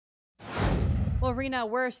Well, Rena,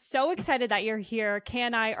 we're so excited that you're here. Kay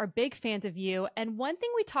and I are big fans of you. And one thing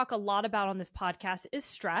we talk a lot about on this podcast is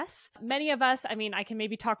stress. Many of us, I mean, I can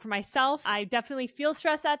maybe talk for myself. I definitely feel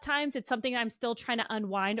stress at times. It's something I'm still trying to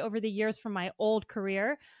unwind over the years from my old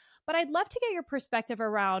career. But I'd love to get your perspective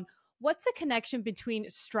around what's the connection between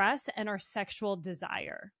stress and our sexual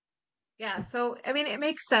desire? Yeah, so I mean, it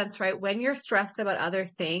makes sense, right? When you're stressed about other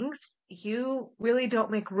things, you really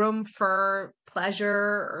don't make room for pleasure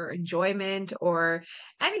or enjoyment or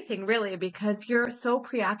anything really because you're so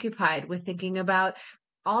preoccupied with thinking about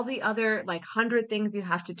all the other like 100 things you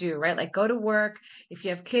have to do, right? Like go to work. If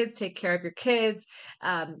you have kids, take care of your kids,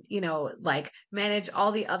 like manage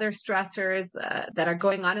all the other stressors that are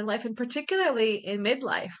going on in life, and particularly in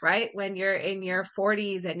midlife, right? When you're in your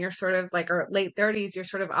 40s and you're sort of like, or late 30s, you're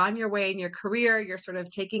sort of on your way in your career, you're sort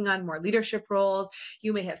of taking on more leadership roles.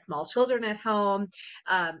 You may have small children at home.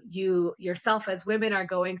 You yourself as women are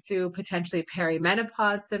going through potentially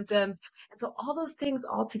perimenopause symptoms. And so all those things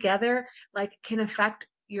all together like can affect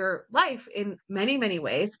your life in many, many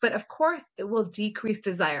ways. But of course, it will decrease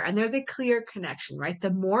desire. And there's a clear connection, right? The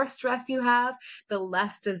more stress you have, the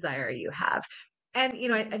less desire you have. And,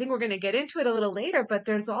 I think we're going to get into it a little later, but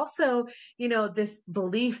there's also, this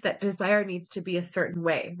belief that desire needs to be a certain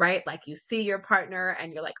way, right? Like you see your partner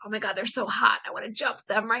and you're like, oh my God, they're so hot. I want to jump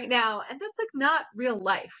them right now. And that's like not real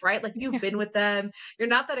life, right? Like you've been with them. You're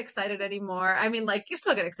not that excited anymore. I mean, like you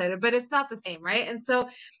still get excited, but it's not the same, right? And so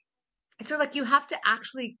it's sort of like you have to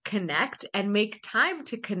actually connect and make time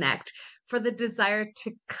to connect for the desire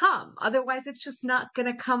to come. Otherwise, it's just not going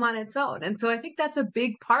to come on its own. And so I think that's a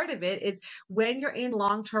big part of it is when you're in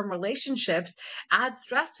long-term relationships, add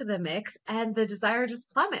stress to the mix and the desire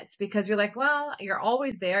just plummets because you're like, well, you're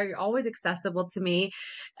always there. You're always accessible to me.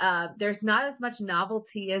 There's not as much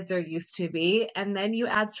novelty as there used to be. And then you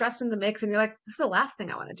add stress in the mix and you're like, this is the last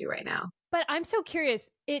thing I want to do right now. But I'm so curious,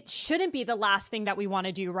 it shouldn't be the last thing that we want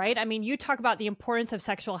to do, right? I mean, you talk about the importance of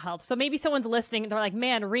sexual health. So maybe someone's listening and they're like,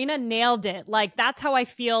 man, Rena nailed it. Like, that's how I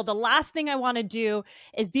feel. The last thing I want to do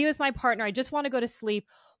is be with my partner. I just want to go to sleep.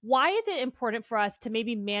 Why is it important for us to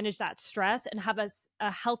maybe manage that stress and have a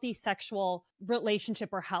healthy sexual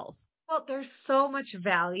relationship or health? Well, there's so much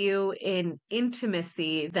value in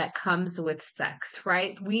intimacy that comes with sex,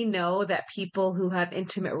 right? We know that people who have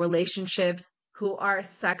intimate relationships, who are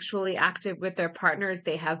sexually active with their partners,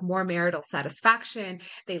 they have more marital satisfaction,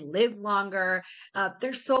 they live longer.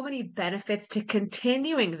 There's so many benefits to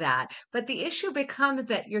continuing that. But the issue becomes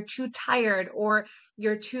that you're too tired or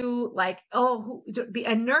you're too like, the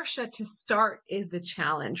inertia to start is the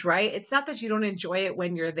challenge, right? It's not that you don't enjoy it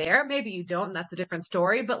when you're there. Maybe you don't, and that's a different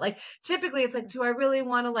story. But like typically it's like, do I really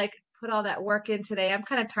want to like put all that work in today? I'm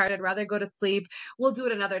kind of tired. I'd rather go to sleep. We'll do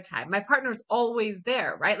it another time. My partner's always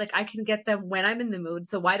there, right? Like I can get them when I'm in the mood.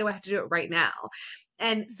 So why do I have to do it right now?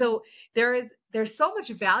 And so there's so much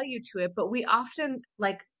value to it, but we often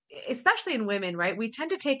like especially in women, right? We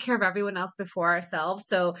tend to take care of everyone else before ourselves.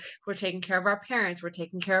 So we're taking care of our parents, we're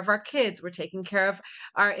taking care of our kids, we're taking care of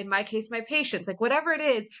in my case, my patients, like whatever it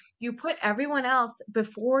is, you put everyone else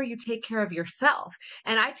before you take care of yourself.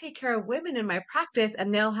 And I take care of women in my practice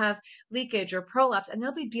and they'll have leakage or prolapse and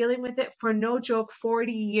they'll be dealing with it for no joke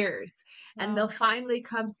 40 years. And they'll finally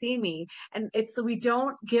come see me. And it's we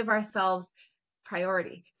don't give ourselves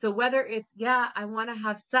priority. So whether it's, yeah, I want to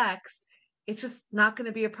have sex, it's just not going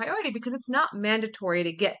to be a priority because it's not mandatory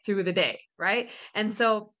to get through the day, right? And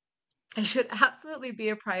so it should absolutely be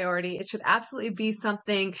a priority. It should absolutely be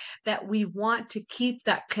something that we want to keep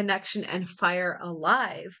that connection and fire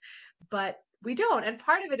alive. But we don't. And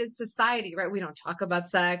part of it is society, right? We don't talk about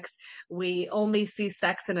sex. We only see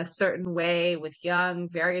sex in a certain way with young,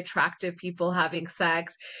 very attractive people having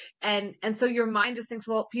sex. And so your mind just thinks,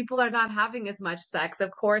 well, people are not having as much sex.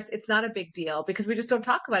 Of course, it's not a big deal because we just don't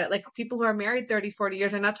talk about it. Like people who are married 30, 40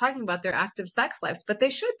 years are not talking about their active sex lives, but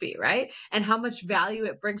they should be, right? And how much value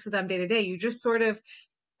it brings to them day to day. You just sort of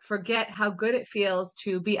forget how good it feels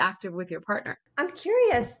to be active with your partner. I'm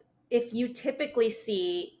curious if you typically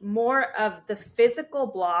see more of the physical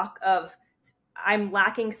block of I'm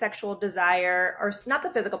lacking sexual desire, or not the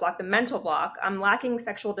physical block, the mental block. I'm lacking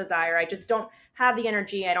sexual desire. I just don't have the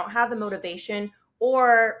energy. I don't have the motivation,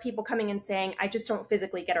 or people coming and saying, I just don't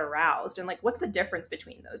physically get aroused. And like, what's the difference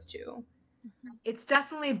between those two? It's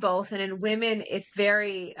definitely both. And in women, it's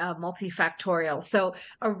very multifactorial. So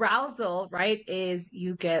arousal, right, is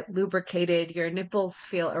you get lubricated, your nipples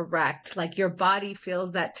feel erect, like your body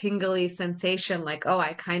feels that tingly sensation, like, oh,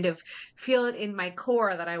 I kind of feel it in my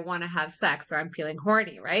core that I want to have sex or I'm feeling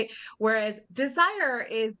horny, right? Whereas desire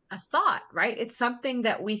is a thought, right? It's something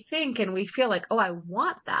that we think and we feel like, oh, I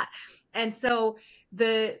want that. And so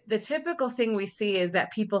the typical thing we see is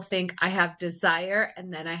that people think I have desire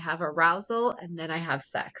and then I have arousal and then I have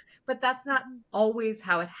sex. But that's not Mhm. always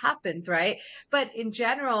how it happens, right? But in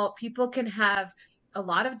general, people can have a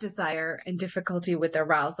lot of desire and difficulty with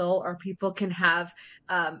arousal, or people can have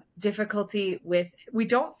difficulty with, we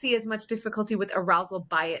don't see as much difficulty with arousal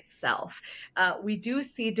by itself. We do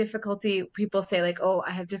see difficulty, people say, like, oh,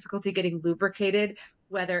 I have difficulty getting lubricated,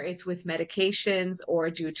 whether it's with medications or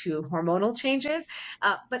due to hormonal changes.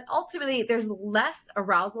 But ultimately, there's less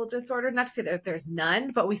arousal disorder. Not to say that there's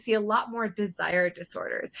none, but we see a lot more desire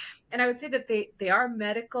disorders. And I would say that they are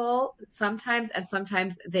medical sometimes, and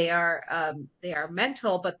sometimes they are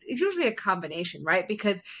mental. But it's usually a combination, right?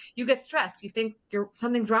 Because you get stressed, you think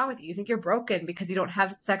something's wrong with you, you think you're broken because you don't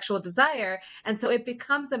have sexual desire, and so it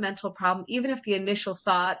becomes a mental problem, even if the initial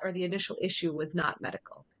thought or the initial issue was not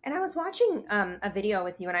medical. And I was watching a video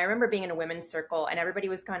with you, and I remember being in a women's circle, and everybody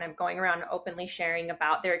was kind of going around openly sharing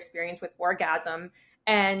about their experience with orgasm.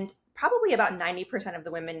 And probably about 90% of the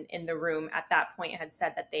women in the room at that point had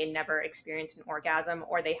said that they had never experienced an orgasm,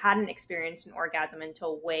 or they hadn't experienced an orgasm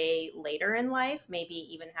until way later in life, maybe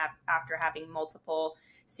even after having multiple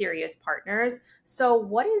serious partners. So,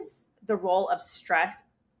 what is the role of stress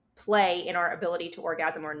play in our ability to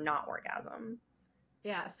orgasm or not orgasm?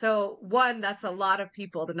 Yeah. So one, that's a lot of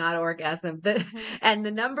people to not orgasm. Mhm. And the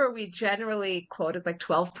number we generally quote is like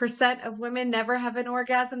 12% of women never have an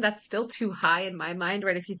orgasm. That's still too high in my mind,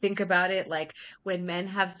 right? If you think about it, like when men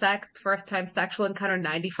have sex, first time sexual encounter,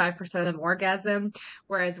 95% of them orgasm,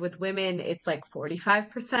 whereas with women, it's like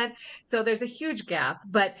 45%. So there's a huge gap.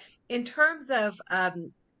 But in terms of,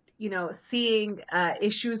 seeing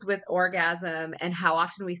issues with orgasm and how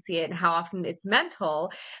often we see it and how often it's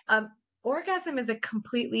mental, um, orgasm is a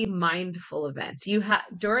completely mindful event. You have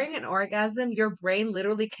during an orgasm, your brain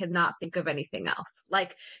literally cannot think of anything else.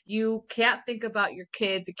 Like you can't think about your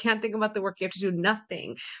kids, you can't think about the work you have to do,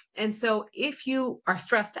 nothing. And so if you are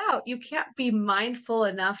stressed out, you can't be mindful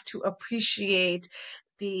enough to appreciate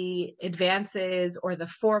the advances or the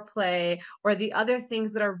foreplay or the other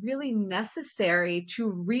things that are really necessary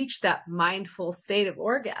to reach that mindful state of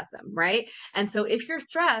orgasm, right? And so if you're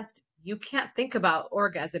stressed, you can't think about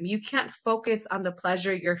orgasm. You can't focus on the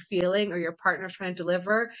pleasure you're feeling or your partner's trying to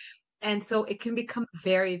deliver. And so it can become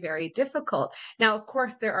very, very difficult. Now, of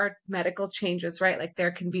course, there are medical changes, right? Like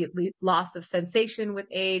there can be loss of sensation with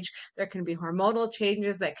age. There can be hormonal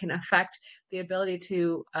changes that can affect the ability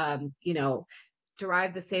to,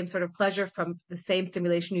 derive the same sort of pleasure from the same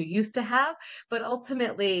stimulation you used to have. But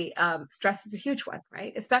ultimately, stress is a huge one,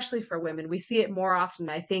 right? Especially for women. We see it more often.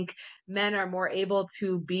 I think men are more able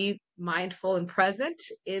to be mindful and present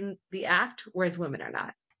in the act, whereas women are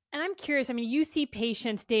not. And I'm curious, I mean, you see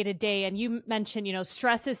patients day to day, and you mentioned,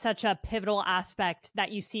 stress is such a pivotal aspect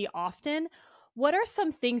that you see often. What are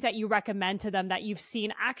some things that you recommend to them that you've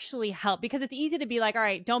seen actually help? Because it's easy to be like, all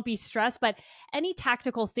right, don't be stressed, but any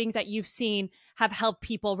tactical things that you've seen have helped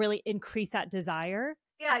people really increase that desire?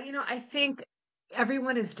 Yeah, I think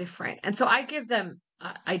everyone is different. And so I give them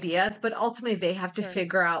ideas, but ultimately they have to Sure.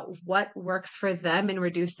 figure out what works for them in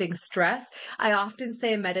reducing stress. I often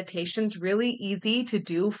say meditation's really easy to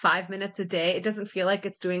do 5 minutes a day. It doesn't feel like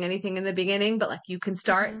it's doing anything in the beginning, but like you can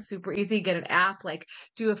start Hmm. super easy, get an app, like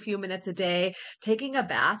do a few minutes a day. Taking a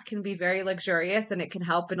bath can be very luxurious and it can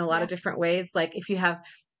help in a lot of Yeah. different ways. Like if you have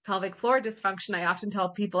pelvic floor dysfunction, I often tell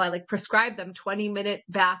people I like prescribe them 20-minute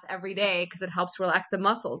bath every day because it helps relax the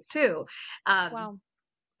muscles too. Um, Wow.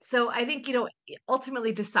 so I think,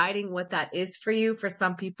 ultimately deciding what that is for you. For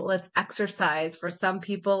some people, it's exercise. For some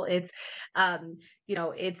people, um,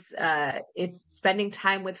 it's spending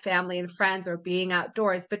time with family and friends or being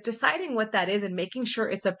outdoors, but deciding what that is and making sure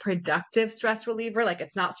it's a productive stress reliever. Like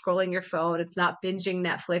it's not scrolling your phone, it's not binging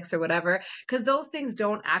Netflix or whatever, because those things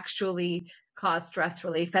don't actually cause stress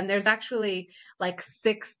relief. And there's actually like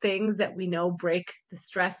 6 things that we know break the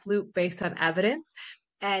stress loop based on evidence.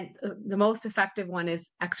 And the most effective one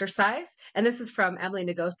is exercise. And this is from Emily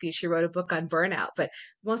Nagoski. She wrote a book on burnout, but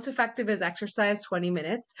most effective is exercise, 20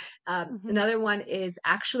 minutes. Hmm. Another one is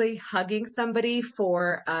actually hugging somebody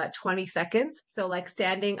for 20 seconds. So, like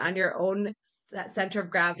standing on your own center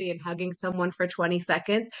of gravity and hugging someone for 20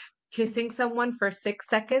 seconds, kissing someone for 6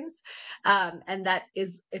 seconds. And that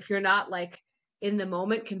is, if you're not like in the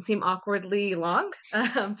moment, can seem awkwardly long.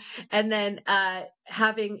 And then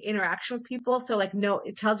having interaction with people. So like, no,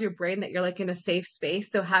 it tells your brain that you're like in a safe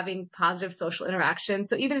space. So having positive social interaction.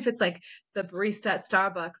 So even if it's like the barista at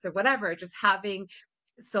Starbucks or whatever, just having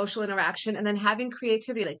social interaction and then having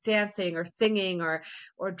creativity like dancing or singing or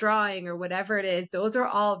drawing or whatever it is, those are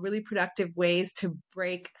all really productive ways to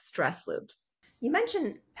break stress loops. You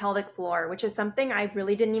mentioned pelvic floor, which is something I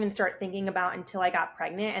really didn't even start thinking about until I got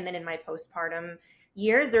pregnant. And then in my postpartum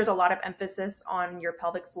years, there's a lot of emphasis on your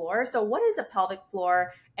pelvic floor. So what is a pelvic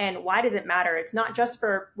floor and why does it matter? It's not just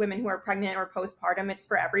for women who are pregnant or postpartum, it's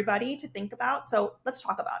for everybody to think about. So let's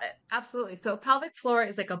talk about it. Absolutely. So pelvic floor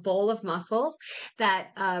is like a bowl of muscles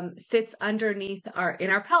that sits underneath in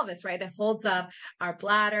our pelvis, right? It holds up our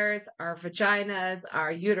bladders, our vaginas,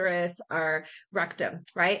 our uterus, our rectum,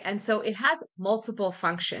 right? And so it has multiple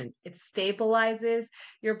functions. It stabilizes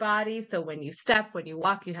your body. So when you step, when you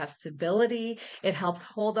walk, you have stability. It helps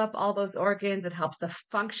hold up all those organs. It helps the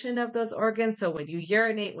function of those organs. So when you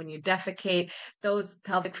urinate, when you defecate, the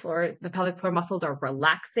pelvic floor muscles are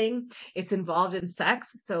relaxing. It's involved in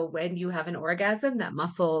sex. So when you have an orgasm, that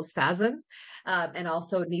muscle spasms and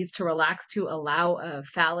also needs to relax to allow a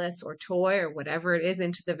phallus or toy or whatever it is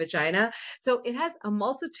into the vagina. So it has a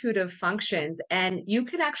multitude of functions, and you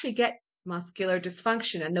can actually get muscular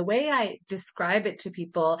dysfunction. And the way I describe it to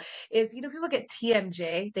people is, people get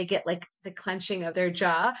TMJ, they get like the clenching of their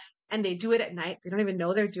jaw. And they do it at night. They don't even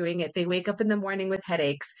know they're doing it. They wake up in the morning with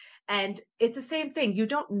headaches. And it's the same thing. You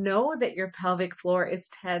don't know that your pelvic floor is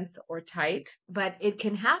tense or tight, but it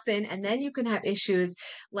can happen. And then you can have issues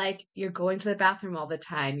like you're going to the bathroom all the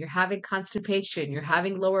time. You're having constipation. You're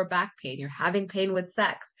having lower back pain. You're having pain with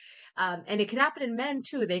sex. And it can happen in men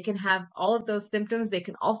too. They can have all of those symptoms. They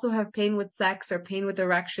can also have pain with sex or pain with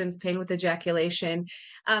erections, pain with ejaculation.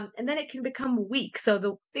 And then it can become weak. So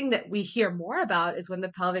the thing that we hear more about is when the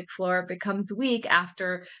pelvic floor becomes weak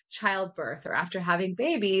after childbirth or after having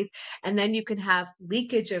babies. And then you can have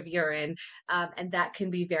leakage of urine. And that can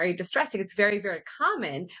be very distressing. It's very, very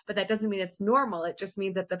common, but that doesn't mean it's normal. It just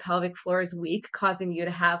means that the pelvic floor is weak, causing you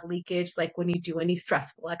to have leakage, like when you do any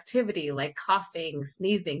stressful activity, like coughing,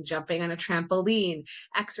 sneezing, jumping on a trampoline,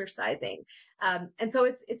 exercising. And so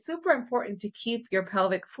it's super important to keep your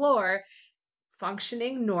pelvic floor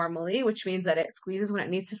functioning normally, which means that it squeezes when it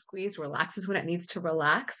needs to squeeze, relaxes when it needs to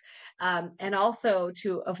relax, and also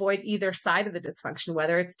to avoid either side of the dysfunction,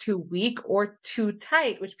 whether it's too weak or too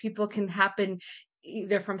tight, which people can happen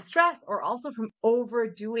either from stress or also from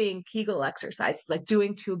overdoing Kegel exercises, like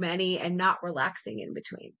doing too many and not relaxing in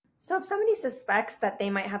between. So if somebody suspects that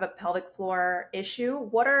they might have a pelvic floor issue,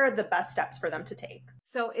 what are the best steps for them to take?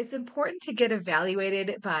 So it's important to get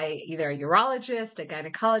evaluated by either a urologist, a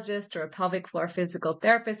gynecologist, or a pelvic floor physical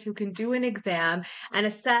therapist who can do an exam and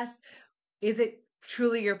assess, is it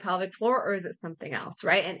truly your pelvic floor or is it something else,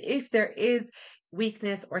 right? And if there is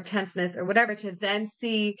weakness or tenseness or whatever, to then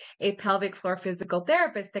see a pelvic floor physical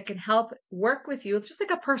therapist that can help work with you. It's just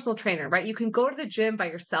like a personal trainer, right? You can go to the gym by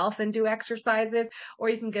yourself and do exercises, or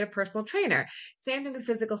you can get a personal trainer. Same thing with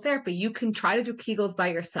physical therapy. You can try to do Kegels by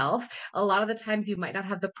yourself. A lot of the times you might not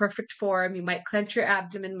have the perfect form. You might clench your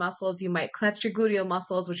abdomen muscles. You might clench your gluteal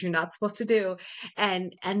muscles, which you're not supposed to do.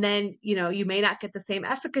 And then, you may not get the same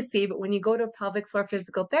efficacy, but when you go to a pelvic floor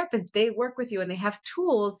physical therapist, they work with you and they have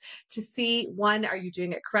tools to see, one, are you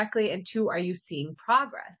doing it correctly? And two, are you seeing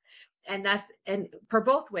progress? And for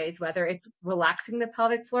both ways, whether it's relaxing the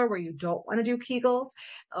pelvic floor where you don't want to do Kegels,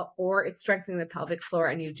 or it's strengthening the pelvic floor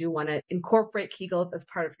and you do want to incorporate Kegels as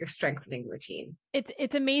part of your strengthening routine.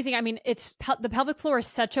 It's amazing. I mean, the pelvic floor is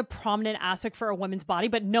such a prominent aspect for a woman's body,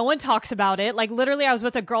 but no one talks about it. Like literally, I was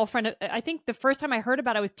with a girlfriend. I think the first time I heard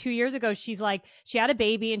about it was 2 years ago. She's like, she had a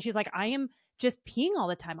baby and she's like, I am just peeing all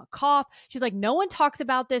the time, a cough. She's like, no one talks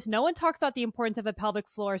about this. No one talks about the importance of a pelvic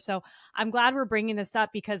floor. So I'm glad we're bringing this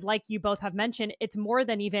up because like you both have mentioned, it's more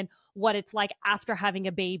than even what it's like after having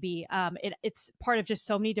a baby. It's part of just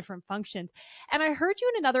so many different functions. And I heard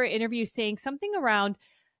you in another interview saying something around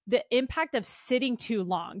the impact of sitting too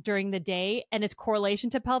long during the day and its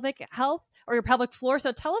correlation to pelvic health or your pelvic floor.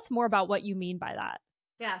 So tell us more about what you mean by that.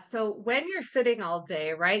 Yeah. So when you're sitting all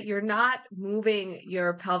day, right, you're not moving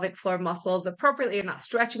your pelvic floor muscles appropriately. You're not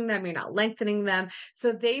stretching them. You're not lengthening them.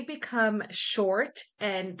 So they become short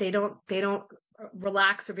and they don't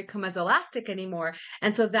relax or become as elastic anymore.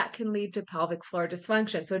 And so that can lead to pelvic floor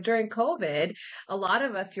dysfunction. So during COVID, a lot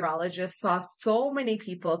of us urologists saw so many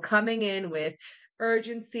people coming in with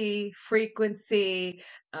urgency, frequency,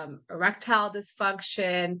 erectile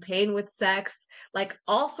dysfunction, pain with sex, like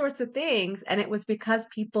all sorts of things. And it was because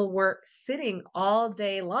people were sitting all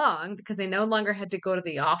day long because they no longer had to go to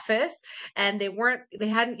the office and they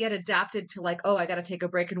hadn't yet adapted to like, oh, I got to take a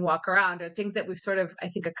break and walk around, or things that we've sort of, I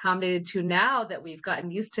think, accommodated to now that we've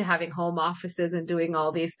gotten used to having home offices and doing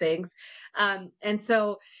all these things. And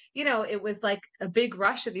so, it was like a big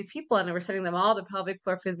rush of these people and they were sending them all to pelvic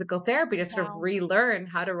floor physical therapy to sort of relearn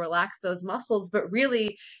how to relax those muscles. But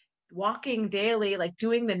really, walking daily, like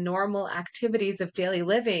doing the normal activities of daily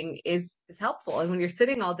living is helpful. And when you're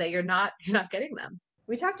sitting all day, you're not getting them.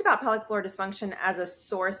 We talked about pelvic floor dysfunction as a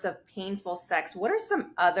source of painful sex. What are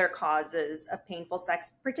some other causes of painful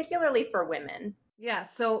sex, particularly for women? Yeah,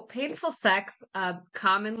 so painful sex,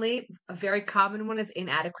 commonly, a very common one is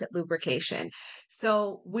inadequate lubrication.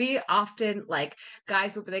 So we often, like,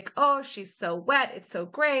 guys will be like, oh, she's so wet. It's so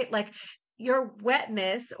great. Like, your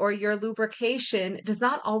wetness or your lubrication does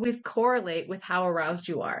not always correlate with how aroused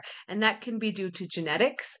you are. And that can be due to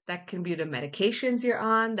genetics, that can be due to medications you're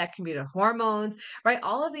on, that can be due to hormones, right?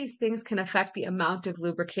 All of these things can affect the amount of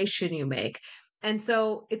lubrication you make. And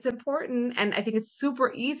so it's important, and I think it's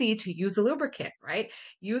super easy to use a lubricant, right?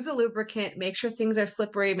 Use a lubricant, make sure things are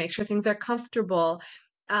slippery, make sure things are comfortable.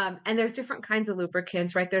 And there's different kinds of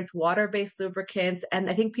lubricants, right? There's water-based lubricants, and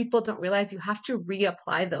I think people don't realize you have to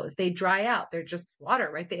reapply those. They dry out. They're just water,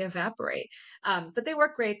 right? They evaporate. But they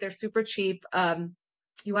work great. They're super cheap.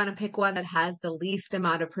 You want to pick one that has the least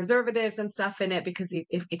amount of preservatives and stuff in it because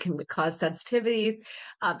it can cause sensitivities.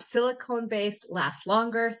 Silicone based last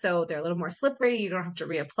longer, so they're a little more slippery. You don't have to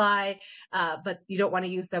reapply, but you don't want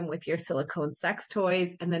to use them with your silicone sex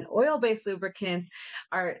toys. And then oil based lubricants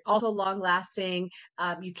are also long lasting.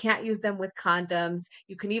 You can't use them with condoms.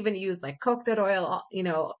 You can even use like coconut oil,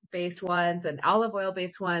 based ones and olive oil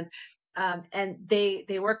based ones. And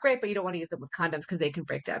they work great, but you don't want to use them with condoms because they can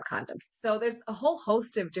break down condoms. So there's a whole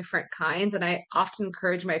host of different kinds, and I often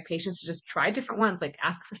encourage my patients to just try different ones, like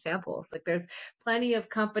ask for samples. Like there's plenty of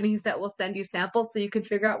companies that will send you samples so you can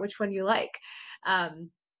figure out which one you like. And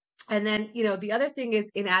then, the other thing is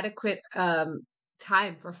inadequate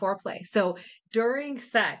time for foreplay. So during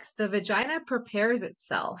sex, the vagina prepares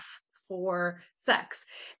itself for sex.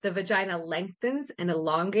 The vagina lengthens and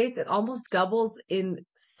elongates. It almost doubles in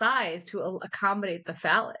size to accommodate the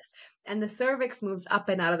phallus. And the cervix moves up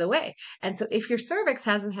and out of the way. And so if your cervix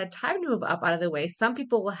hasn't had time to move up out of the way, some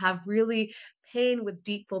people will have really pain with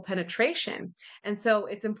deep full penetration. And so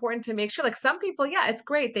it's important to make sure, like some people, yeah, it's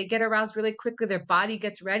great. They get aroused really quickly. Their body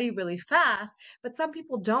gets ready really fast, but some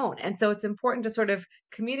people don't. And so it's important to sort of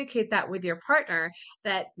communicate that with your partner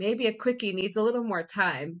that maybe a quickie needs a little more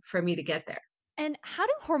time for me to get there. And how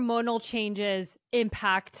do hormonal changes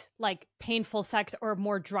impact like painful sex or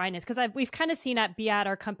more dryness? Because we've kind of seen at beeya at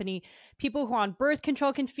our company, people who are on birth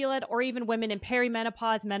control can feel it, or even women in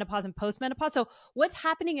perimenopause, menopause, and postmenopause. So what's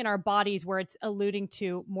happening in our bodies where it's alluding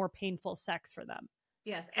to more painful sex for them?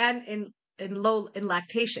 Yes, and in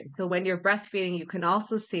lactation. So when you're breastfeeding, you can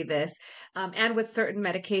also see this. And with certain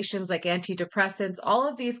medications like antidepressants, all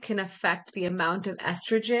of these can affect the amount of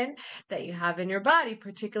estrogen that you have in your body,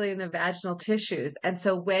 particularly in the vaginal tissues. And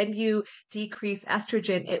so when you decrease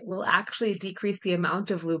estrogen, it will actually decrease the amount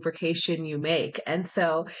of lubrication you make. And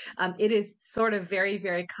so it is sort of very,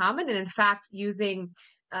 very common. And in fact, using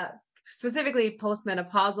specifically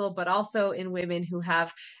postmenopausal, but also in women who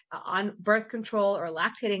have on birth control or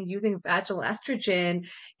lactating, using vaginal estrogen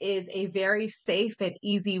is a very safe and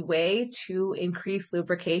easy way to increase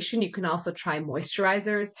lubrication. You can also try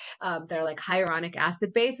moisturizers. They're like hyaluronic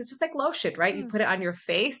acid based. It's just like lotion, right? You put it on your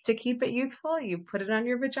face to keep it youthful. You put it on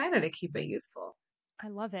your vagina to keep it youthful. I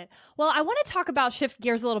love it. Well, I want to talk about shift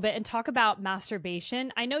gears a little bit and talk about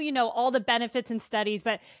masturbation. I know you know all the benefits and studies,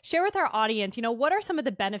 but share with our audience, what are some of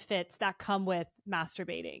the benefits that come with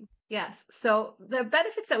masturbating? Yes. So the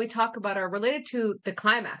benefits that we talk about are related to the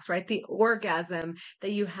climax, right? The orgasm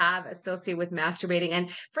that you have associated with masturbating. And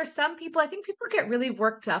for some people, I think people get really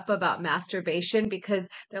worked up about masturbation because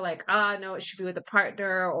they're like, no, it should be with a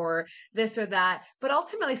partner or this or that. But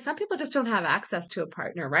ultimately, some people just don't have access to a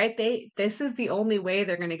partner, right? This is the only way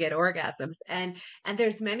they're going to get orgasms. And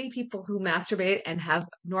there's many people who masturbate and have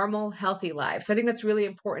normal, healthy lives. So I think that's really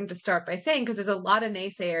important to start by saying, because there's a lot of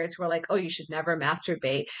naysayers who are like, oh, you should never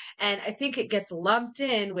masturbate. And I think it gets lumped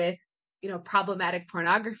in with, problematic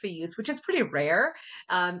pornography use, which is pretty rare.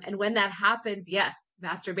 And when that happens, yes,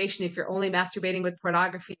 masturbation, if you're only masturbating with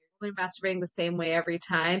pornography, you're only masturbating the same way every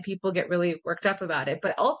time, people get really worked up about it.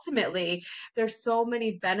 But ultimately, there's so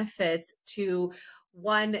many benefits to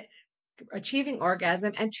one, achieving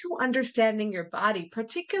orgasm, and two, understanding your body,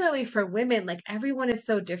 particularly for women. Like everyone is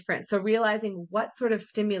so different. So realizing what sort of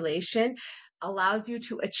stimulation allows you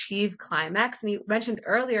to achieve climax. And you mentioned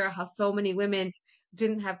earlier how so many women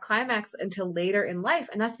didn't have climax until later in life.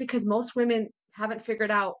 And that's because most women haven't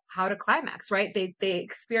figured out how to climax, right? They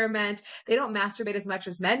experiment. They don't masturbate as much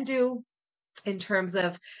as men do in terms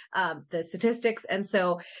of the statistics. And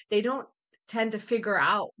so they don't tend to figure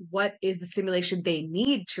out what is the stimulation they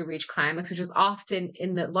need to reach climax, which is often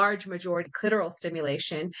in the large majority clitoral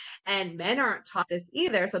stimulation. And men aren't taught this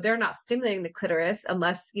either. So they're not stimulating the clitoris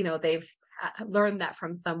unless, they've learned that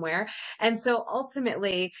from somewhere. And so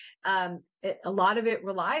ultimately, a lot of it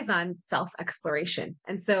relies on self-exploration.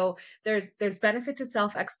 And so there's benefit to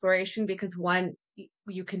self-exploration because one,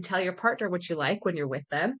 you can tell your partner what you like when you're with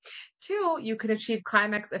them. Two, you can achieve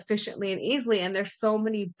climax efficiently and easily. And there's so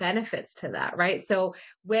many benefits to that, right? So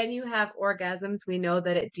when you have orgasms, we know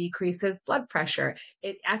that it decreases blood pressure.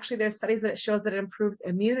 It actually, there's studies that it shows that it improves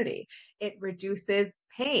immunity. It reduces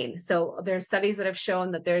pain. So there's studies that have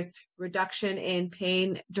shown that there's reduction in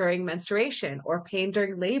pain during menstruation or pain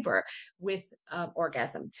during labor with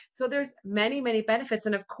orgasm. So there's many, many benefits.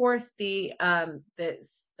 And of course, the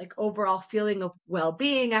like overall feeling of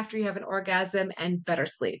well-being after you have an orgasm and better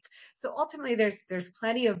sleep. So ultimately there's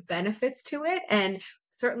plenty of benefits to it. And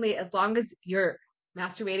certainly as long as you're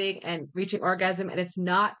masturbating and reaching orgasm and it's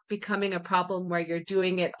not becoming a problem where you're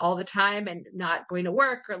doing it all the time and not going to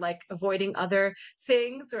work or like avoiding other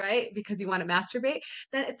things, right? Because you want to masturbate,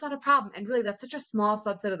 then it's not a problem. And really that's such a small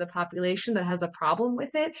subset of the population that has a problem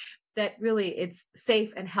with it, that really it's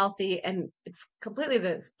safe and healthy and it's completely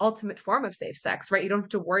the ultimate form of safe sex, right? You don't have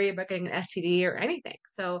to worry about getting an STD or anything.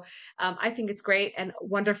 So I think it's great and a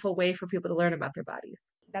wonderful way for people to learn about their bodies.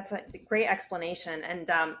 That's a great explanation. And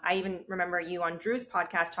I even remember you on Drew's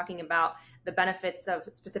podcast talking about the benefits of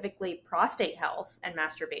specifically prostate health and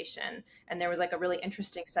masturbation. And there was like a really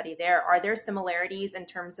interesting study there. Are there similarities in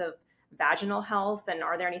terms of vaginal health? And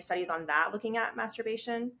are there any studies on that looking at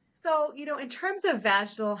masturbation? So, in terms of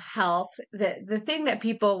vaginal health, the thing that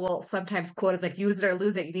people will sometimes quote is like, use it or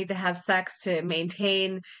lose it. You need to have sex to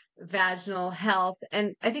maintain vaginal health.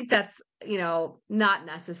 And I think that's, not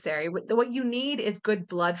necessary. What you need is good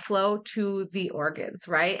blood flow to the organs,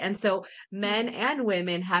 right? And so men and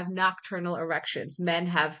women have nocturnal erections. Men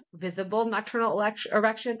have visible nocturnal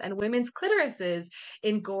erections and women's clitorises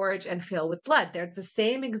engorge and fill with blood. There's the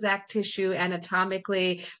same exact tissue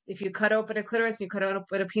anatomically. If you cut open a clitoris and you cut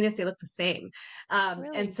open a penis, they look the same.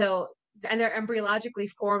 Really? And they're embryologically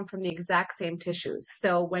formed from the exact same tissues.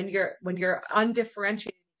 So when you're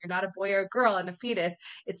undifferentiated, you're not a boy or a girl and a fetus,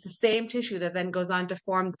 it's the same tissue that then goes on to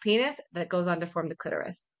form the penis that goes on to form the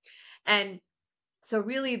clitoris. And so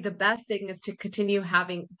really the best thing is to continue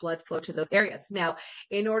having blood flow to those areas. Now,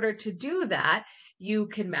 in order to do that, you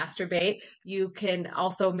can masturbate. You can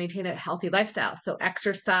also maintain a healthy lifestyle. So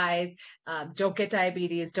exercise, don't get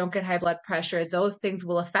diabetes, don't get high blood pressure. Those things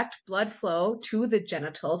will affect blood flow to the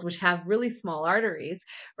genitals, which have really small arteries,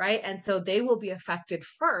 right? And so they will be affected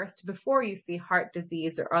first before you see heart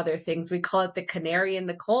disease or other things. We call it the canary in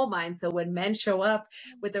the coal mine. So when men show up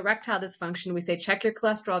with erectile dysfunction, we say, check your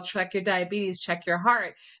cholesterol, check your diabetes, check your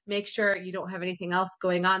heart, make sure you don't have anything else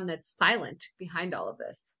going on that's silent behind all of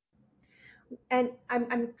this. And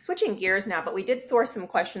I'm switching gears now, but we did source some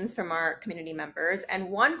questions from our community members. And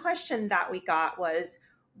one question that we got was,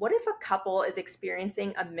 what if a couple is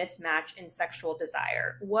experiencing a mismatch in sexual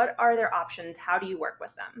desire? What are their options? How do you work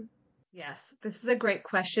with them? Yes, this is a great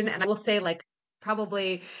question. And I will say, like,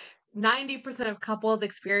 probably 90% of couples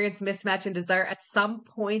experience mismatch in desire at some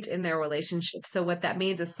point in their relationship. So what that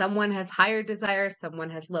means is someone has higher desire, someone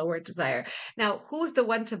has lower desire. Now, who's the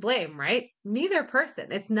one to blame, right? Neither person.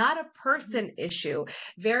 It's not a person issue.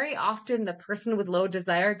 Very often the person with low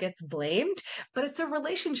desire gets blamed, but it's a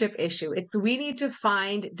relationship issue. We need to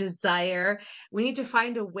find desire. We need to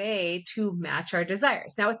find a way to match our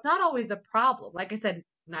desires. Now, it's not always a problem. Like I said,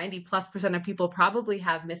 90+% of people probably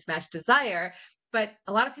have mismatched desire, but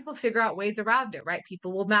a lot of people figure out ways around it, right?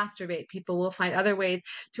 People will masturbate. People will find other ways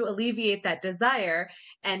to alleviate that desire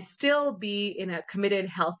and still be in a committed,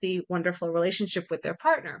 healthy, wonderful relationship with their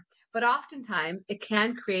partner. But oftentimes it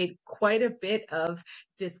can create quite a bit of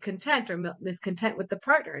discontent or miscontent with the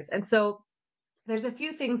partners. And so there's a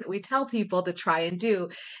few things that we tell people to try and do.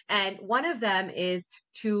 And one of them is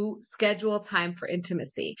to schedule time for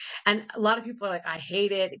intimacy. And a lot of people are like, I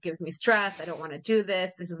hate it. It gives me stress. I don't want to do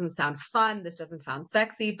this. This doesn't sound fun. This doesn't sound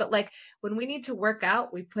sexy. But like when we need to work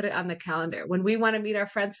out, we put it on the calendar. When we want to meet our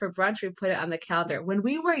friends for brunch, we put it on the calendar. When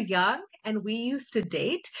we were young and we used to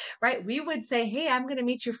date, right, we would say, hey, I'm going to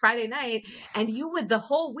meet you Friday night. And you would the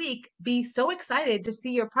whole week be so excited to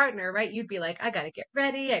see your partner, right? You'd be like, I got to get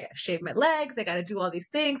ready. I got to shave my legs. I got to do all these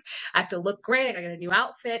things. I have to look great. I got to get a new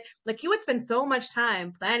outfit. Like you would spend so much time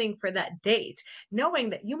planning for that date, knowing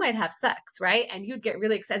that you might have sex, right? And you'd get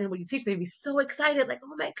really excited when you see them, you'd be so excited, like,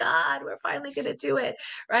 oh my God, we're finally going to do it,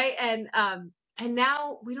 right? And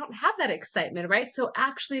now we don't have that excitement, right? So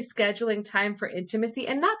actually scheduling time for intimacy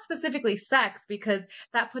and not specifically sex, because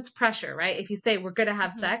that puts pressure, right? If you say we're going to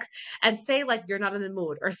have Mhm. sex and say like you're not in the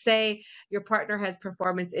mood, or say your partner has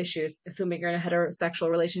performance issues, assuming you're in a heterosexual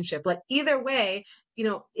relationship, like either way,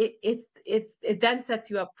 it then sets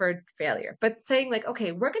you up for failure. But saying like,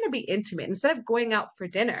 okay, we're going to be intimate instead of going out for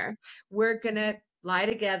dinner, we're going to lie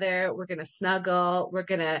together, we're going to snuggle, we're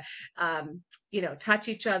going to touch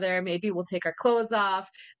each other. Maybe we'll take our clothes off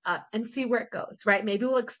and see where it goes, right? Maybe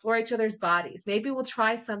we'll explore each other's bodies. Maybe we'll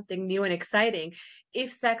try something new and exciting.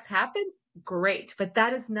 If sex happens, great, but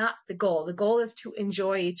that is not the goal. The goal is to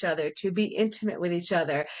enjoy each other, to be intimate with each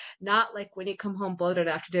other, not like when you come home bloated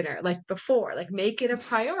after dinner, like before, like make it a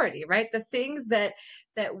priority, right? The things that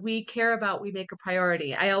we care about, we make a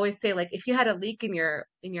priority. I always say, like, if you had a leak in your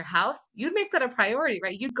house, you'd make that a priority,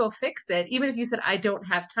 right? You'd go fix it, even if you said, I don't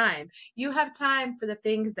have time. You have time for the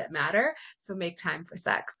things that matter. So make time for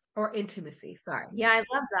sex or intimacy. Sorry. Yeah, I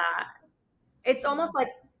love that. It's almost like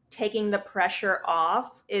taking the pressure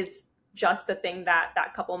off is just the thing that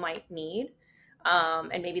that couple might need.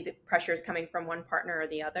 And maybe the pressure is coming from one partner or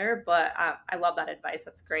the other, but I love that advice.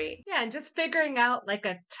 That's great. Yeah. And just figuring out like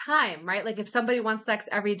a time, right? Like if somebody wants sex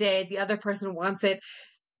every day, the other person wants it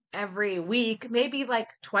every week, maybe like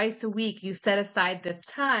twice a week, you set aside this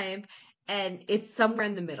time and it's somewhere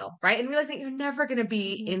in the middle, right? And realizing you're never going to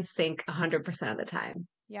be Mhm. in sync 100% of the time.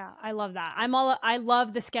 Yeah, I love that. I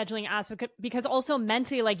love the scheduling aspect because also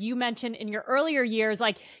mentally, like you mentioned in your earlier years,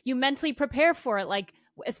 like you mentally prepare for it. Like,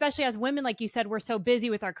 especially as women, like you said, we're so busy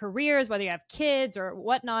with our careers, whether you have kids or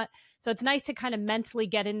whatnot. So it's nice to kind of mentally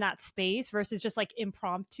get in that space versus just like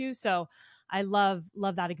impromptu. So I love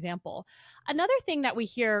that example. Another thing that we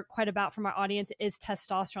hear quite about from our audience is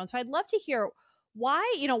testosterone. So I'd love to hear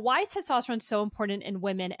why is testosterone so important in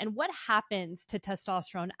women and what happens to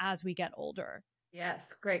testosterone as we get older?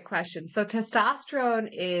 Yes, great question. So testosterone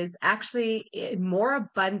is actually in more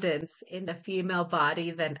abundance in the female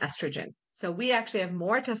body than estrogen. So we actually have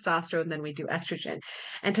more testosterone than we do estrogen.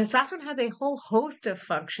 And testosterone has a whole host of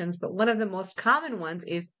functions, but one of the most common ones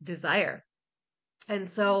is desire. And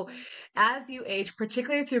so, as you age,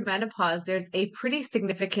 particularly through menopause, there's a pretty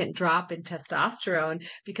significant drop in testosterone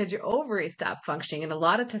because your ovaries stop functioning. And a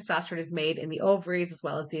lot of testosterone is made in the ovaries as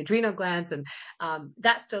well as the adrenal glands. And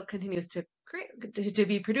that still continues to to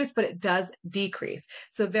be produced, but it does decrease.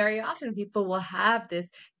 So, very often people will have this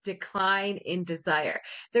decline in desire.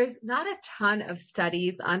 There's not a ton of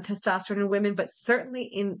studies on testosterone in women, but certainly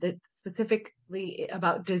in the specifically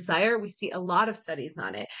about desire, we see a lot of studies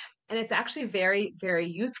on it. And it's actually very, very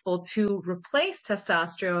useful to replace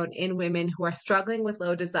testosterone in women who are struggling with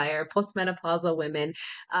low desire, postmenopausal women.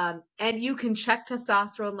 And you can check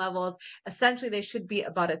testosterone levels. Essentially, they should be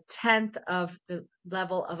about a tenth of the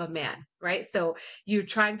level of a man, right? So you're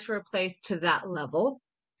trying to replace to that level.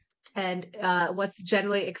 And what's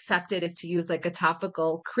generally accepted is to use like a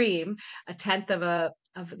topical cream, a tenth of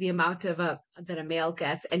the amount of a that a male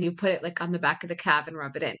gets, and you put it like on the back of the calf and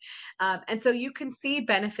rub it in. And so you can see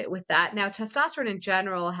benefit with that. Now, testosterone in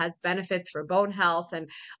general has benefits for bone health and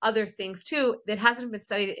other things too. That hasn't been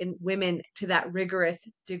studied in women to that rigorous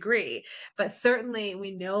degree, but certainly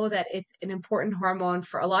we know that it's an important hormone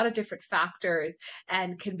for a lot of different factors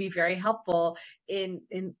and can be very helpful in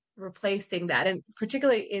replacing that. And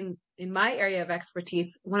particularly in my area of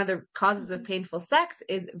expertise, one of the causes of painful sex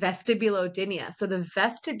is vestibulodynia. So the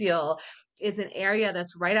vestibule is an area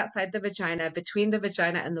that's right outside the vagina, between the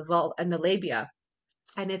vagina and the labia,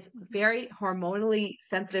 and it's very hormonally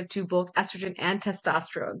sensitive to both estrogen and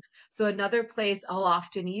testosterone. So another place I'll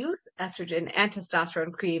often use estrogen and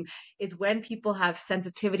testosterone cream is when people have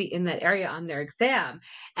sensitivity in that area on their exam,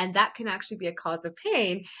 and that can actually be a cause of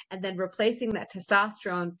pain. And then replacing that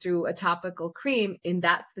testosterone through a topical cream in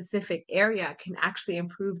that specific area can actually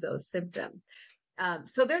improve those symptoms.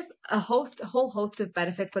 So there's a whole host of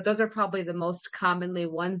benefits, but those are probably the most commonly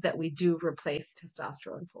ones that we do replace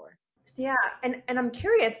testosterone for. Yeah, and I'm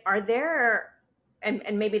curious, are there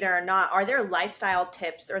and maybe there are not, are there lifestyle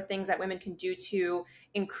tips or things that women can do to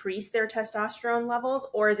increase their testosterone levels,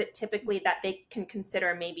 or is it typically that they can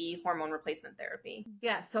consider maybe hormone replacement therapy?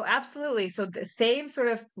 Yeah, so absolutely. So the same sort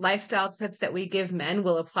of lifestyle tips that we give men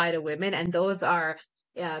will apply to women, and those are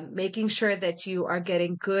making sure that you are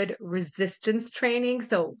getting good resistance training.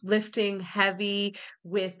 So lifting heavy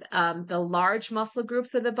with the large muscle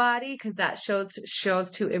groups of the body, because that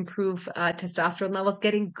shows to improve testosterone levels.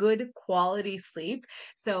 Getting good quality sleep.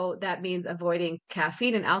 So that means avoiding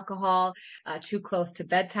caffeine and alcohol too close to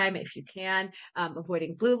bedtime if you can.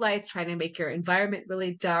 Avoiding blue lights, trying to make your environment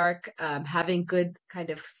really dark, having good kind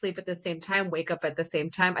of sleep at the same time, wake up at the same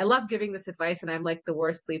time. I love giving this advice and I'm like the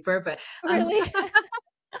worst sleeper, but Really?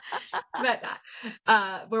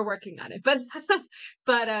 but we're working on it. But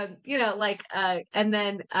and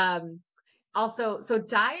then also, so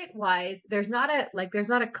diet wise, there's not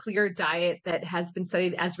a clear diet that has been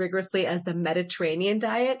studied as rigorously as the Mediterranean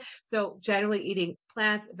diet. So generally eating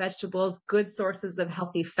plants, vegetables, good sources of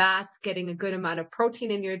healthy fats, getting a good amount of protein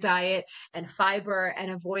in your diet and fiber,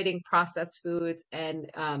 and avoiding processed foods and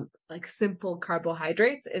like simple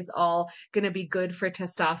carbohydrates is all going to be good for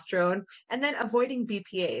testosterone. And then avoiding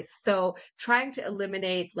BPAs. So trying to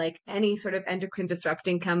eliminate like any sort of endocrine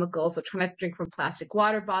disrupting chemicals. So trying not to drink from plastic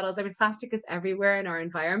water bottles. I mean, plastic is everywhere in our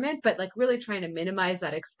environment, but like really trying to minimize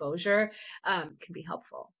that exposure can be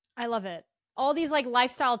helpful. I love it. All these like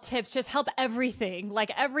lifestyle tips just help everything,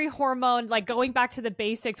 like every hormone, like going back to the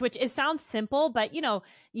basics, which it sounds simple, but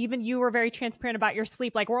even you were very transparent about your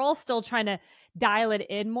sleep. Like we're all still trying to dial it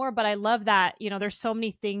in more, but I love that, there's so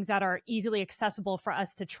many things that are easily accessible for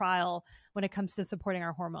us to trial when it comes to supporting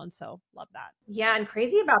our hormones. So love that. Yeah. And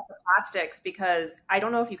crazy about the plastics, because I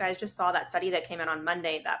don't know if you guys just saw that study that came out on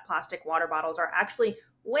Monday that plastic water bottles are actually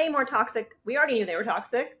way more toxic. We already knew they were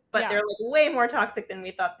toxic, but they're like way more toxic than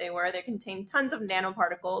we thought they were. They contain tons of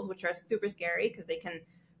nanoparticles, which are super scary because they can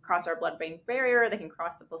cross our blood-brain barrier. They can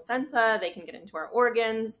cross the placenta. They can get into our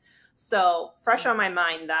organs. So fresh on my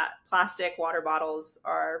mind that plastic water bottles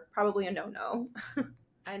are probably a no-no.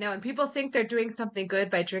 I know. And people think they're doing something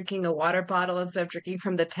good by drinking a water bottle instead of drinking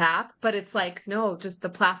from the tap. But it's like, no, just the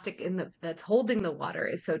plastic that's holding the water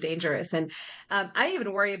is so dangerous. And I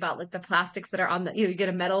even worry about like the plastics that are on you get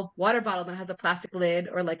a metal water bottle that has a plastic lid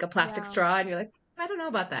or like a plastic straw. And you're like, I don't know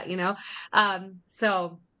about that,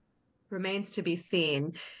 So remains to be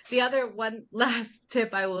seen. The other one last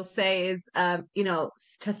tip I will say is,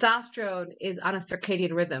 testosterone is on a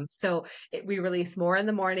circadian rhythm. So we release more in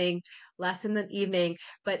the morning, less in the evening.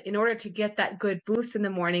 But in order to get that good boost in the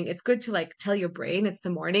morning, it's good to like tell your brain it's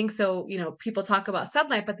the morning. So, people talk about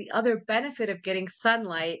sunlight, but the other benefit of getting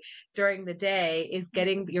sunlight during the day is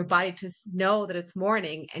getting your body to know that it's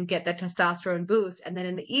morning and get that testosterone boost. And then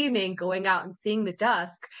in the evening, going out and seeing the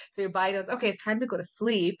dusk. So your body knows, okay, it's time to go to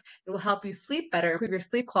sleep. It will help you sleep better, improve your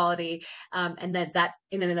sleep quality. And then that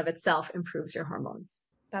in and of itself improves your hormones.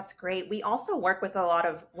 That's great. We also work with a lot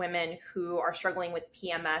of women who are struggling with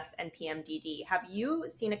PMS and PMDD. Have you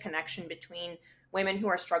seen a connection between women who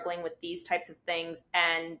are struggling with these types of things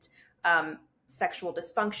and sexual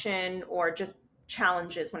dysfunction or just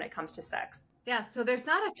challenges when it comes to sex? Yeah, so there's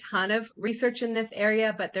not a ton of research in this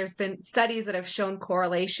area, but there's been studies that have shown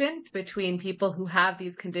correlations between people who have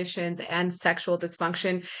these conditions and sexual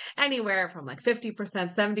dysfunction, anywhere from like 50%,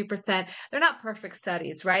 70%. They're not perfect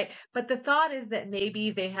studies, right? But the thought is that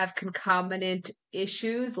maybe they have concomitant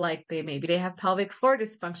issues, like maybe they have pelvic floor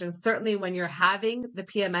dysfunction. Certainly when you're having the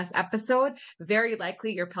PMS episode, very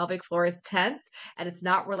likely your pelvic floor is tense and it's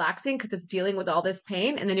not relaxing because it's dealing with all this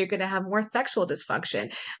pain, and then you're going to have more sexual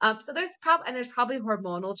dysfunction. So there's probably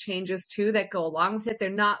hormonal changes too that go along with it. They're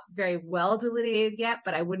not very well delineated yet,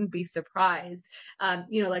 but I wouldn't be surprised.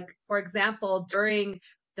 Like for example, during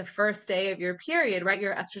the first day of your period, right?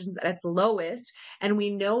 Your estrogen's at its lowest. And we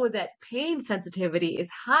know that pain sensitivity is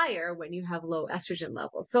higher when you have low estrogen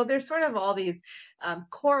levels. So there's sort of all these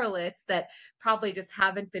correlates that probably just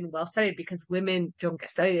haven't been well studied because women don't get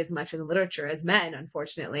studied as much in the literature as men,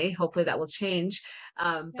 unfortunately. Hopefully that will change.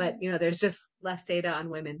 But, there's just less data on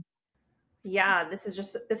women. Yeah, this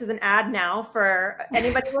is an ad now for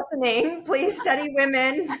anybody listening. Please study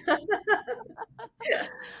women.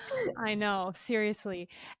 I know, seriously.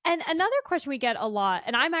 And another question we get a lot,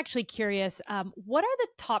 and I'm actually curious, what are the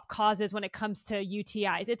top causes when it comes to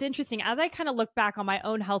UTIs? It's interesting. As I kind of look back on my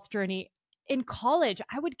own health journey in college,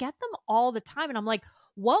 I would get them all the time. And I'm like,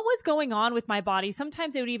 what was going on with my body?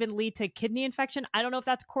 Sometimes it would even lead to kidney infection. I don't know if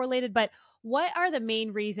that's correlated, but what are the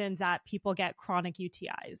main reasons that people get chronic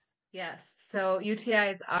UTIs? Yes. So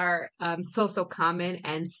UTIs are so common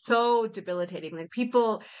and so debilitating. Like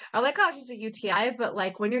people are like, oh, it's just a UTI. But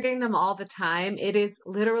like when you're getting them all the time, it is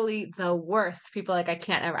literally the worst. People are like, I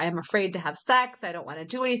can't ever, I'm afraid to have sex. I don't want to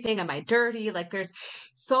do anything. Am I dirty? Like there's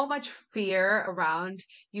so much fear around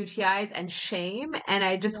UTIs and shame. And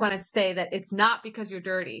I just want to say that it's not because you're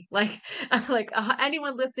dirty.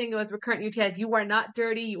 Anyone listening who has recurrent UTIs, you are not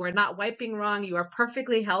dirty. You are not wiping wrong. You are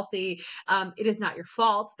perfectly healthy. It is not your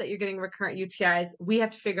fault that you're getting recurrent UTIs. We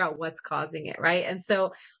have to figure out what's causing it, right? And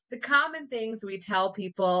so the common things we tell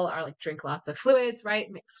people are like drink lots of fluids, right?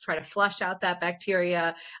 Try to flush out that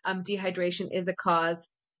bacteria. Dehydration is a cause.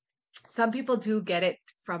 Some people do get it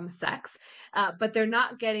from sex, but they're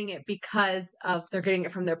not getting it because of they're getting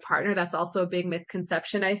it from their partner. That's also a big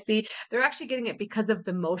misconception I see. They're actually getting it because of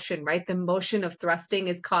the motion, right? The motion of thrusting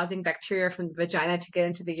is causing bacteria from the vagina to get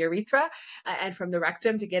into the urethra and from the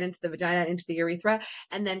rectum to get into the vagina and into the urethra,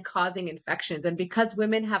 and then causing infections. And because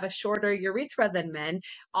women have a shorter urethra than men,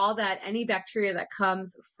 all that, any bacteria that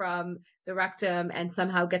comes from the rectum and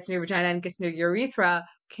somehow gets in your vagina and gets in your urethra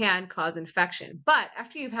can cause infection. But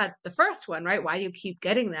after you've had the first one, right, why do you keep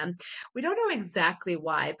getting them? We don't know exactly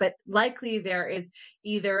why, but likely there is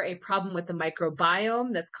either a problem with the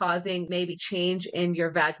microbiome that's causing maybe change in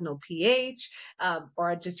your vaginal pH,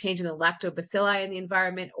 or just change in the lactobacilli in the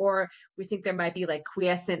environment, or we think there might be like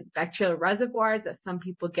quiescent bacterial reservoirs that some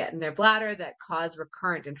people get in their bladder that cause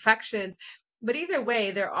recurrent infections. But either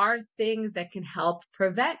way, there are things that can help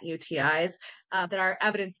prevent UTIs that are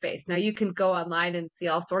evidence-based. Now, you can go online and see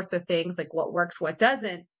all sorts of things like what works, what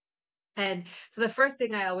doesn't. And so the first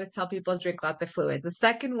thing I always tell people is drink lots of fluids. The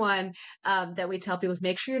second one that we tell people is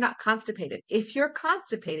make sure you're not constipated. If you're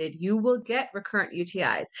constipated, you will get recurrent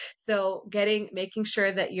UTIs. So making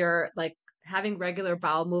sure that you're like having regular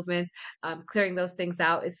bowel movements, clearing those things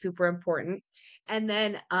out is super important. And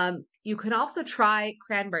then you can also try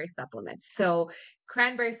cranberry supplements. So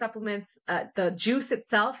cranberry supplements, the juice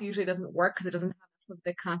itself usually doesn't work because it doesn't have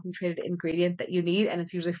the concentrated ingredient that you need, and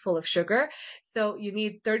it's usually full of sugar. So you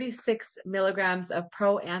need 36 milligrams of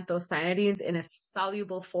proanthocyanidins in a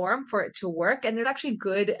soluble form for it to work. And there's actually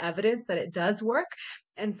good evidence that it does work.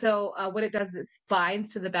 And so what it does is it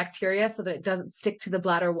binds to the bacteria so that it doesn't stick to the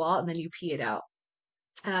bladder wall and then you pee it out.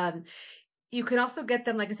 You can also get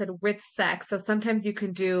them, like I said, with sex. So sometimes you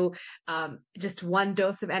can do just one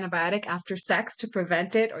dose of antibiotic after sex to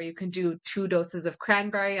prevent it, or you can do 2 doses of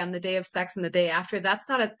cranberry on the day of sex and the day after. That's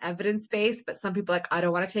not as evidence-based, but some people are like, I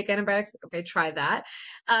don't want to take antibiotics. Okay, try that.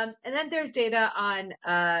 And then there's data on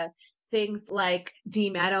things like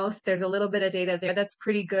D-mannose. There's a little bit of data there that's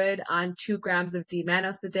pretty good on 2 grams of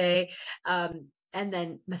D-mannose a day. And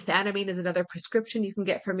then methanamine is another prescription you can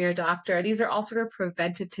get from your doctor. These are all sort of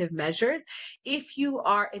preventative measures. If you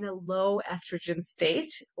are in a low estrogen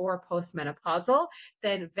state or postmenopausal,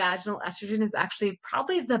 then vaginal estrogen is actually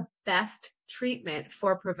probably the best treatment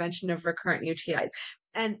for prevention of recurrent UTIs.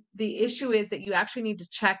 And the issue is that you actually need to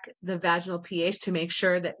check the vaginal pH to make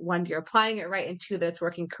sure that 1, you're applying it right, and 2, that it's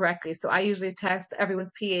working correctly. So I usually test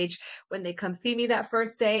everyone's pH when they come see me that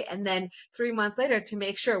first day, and then 3 months later to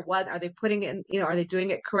make sure, 1, are they putting it in, are they doing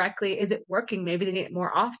it correctly? Is it working? Maybe they need it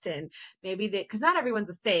more often. Because not everyone's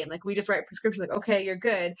the same. Like we just write prescriptions like, okay, you're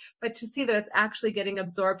good, but to see that it's actually getting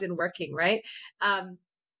absorbed and working, right?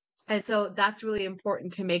 And so that's really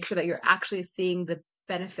important to make sure that you're actually seeing the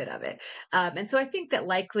benefit of it. And so I think that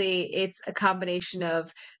likely it's a combination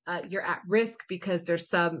of you're at risk because there's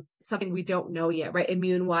something we don't know yet, right?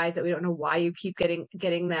 Immune wise, that we don't know why you keep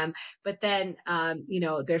getting them. But then,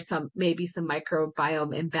 there's maybe some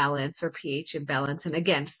microbiome imbalance or pH imbalance. And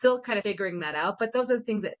again, still kind of figuring that out. But those are the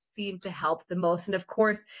things that seem to help the most. And of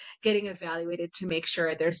course, getting evaluated to make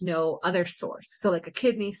sure there's no other source. So like a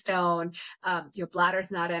kidney stone, your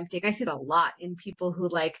bladder's not emptying. I see it a lot in people who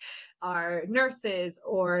are nurses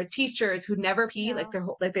or teachers who never pee, like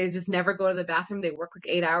they just never go to the bathroom. They work like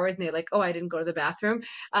 8 hours and they're like, oh, I didn't go to the bathroom,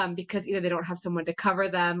 because either they don't have someone to cover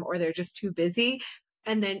them or they're just too busy.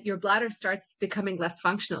 And then your bladder starts becoming less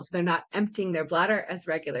functional. So they're not emptying their bladder as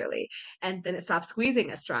regularly. And then it stops squeezing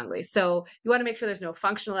as strongly. So you want to make sure there's no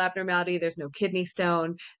functional abnormality, there's no kidney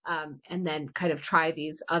stone, and then kind of try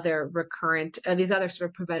these other sort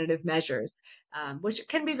of preventative measures, which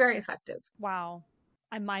can be very effective. Wow.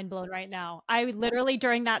 I'm mind blown right now. I literally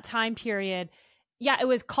during that time period, it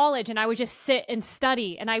was college and I would just sit and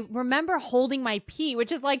study. And I remember holding my pee,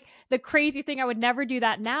 which is like the crazy thing. I would never do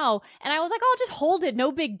that now. And I was like, oh, I'll just hold it.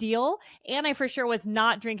 No big deal. And I for sure was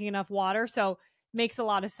not drinking enough water. So makes a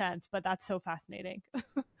lot of sense, but that's so fascinating. And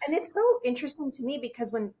it's so interesting to me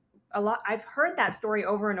because I've heard that story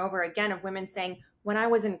over and over again of women saying, when I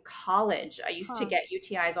was in college, I used to get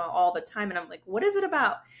UTIs all the time. And I'm like, what is it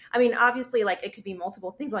about? I mean, obviously, it could be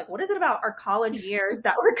multiple things. Like, what is it about our college years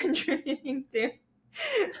that we're contributing to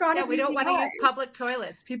chronic we don't UTIs? want to use public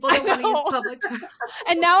toilets. People don't want to use public toilets.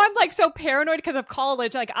 And now I'm so paranoid because of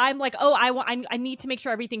college. I'm like, oh, I need to make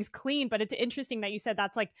sure everything's clean. But it's interesting that you said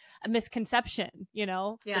that's like a misconception, the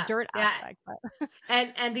dirt aspect.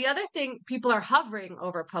 And the other thing, people are hovering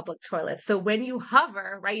over public toilets. So when you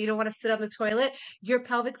hover, right, you don't want to sit on the toilet, your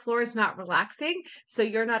pelvic floor is not relaxing. So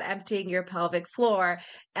you're not emptying your pelvic floor.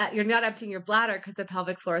 You're not emptying your bladder because the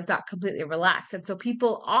pelvic floor is not completely relaxed. And so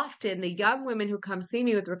people often, the young women who come come see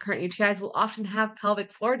me with recurrent UTIs will often have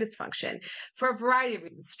pelvic floor dysfunction for a variety of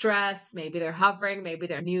reasons. Stress, maybe they're hovering, maybe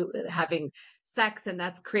they're having sex and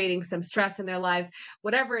that's creating some stress in their lives,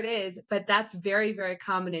 whatever it is. But that's very, very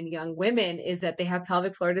common in young women is that they have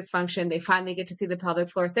pelvic floor dysfunction. They finally get to see the pelvic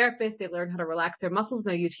floor therapist. They learn how to relax their muscles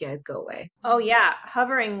and their UTIs go away. Oh yeah,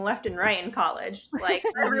 hovering left and right in college, like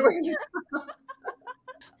everywhere you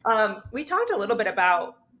we talked a little bit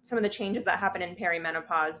about some of the changes that happen in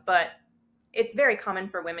perimenopause, but it's very common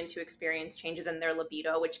for women to experience changes in their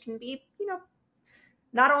libido, which can be,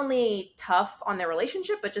 not only tough on their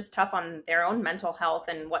relationship, but just tough on their own mental health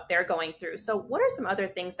and what they're going through. So what are some other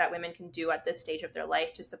things that women can do at this stage of their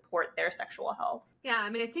life to support their sexual health? Yeah, I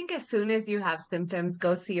mean, I think as soon as you have symptoms,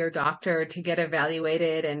 go see your doctor to get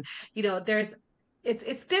evaluated. And,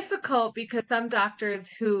 it's difficult because some doctors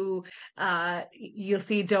who you'll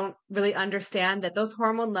see don't really understand that those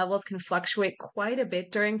hormone levels can fluctuate quite a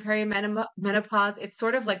bit during perimenopause. It's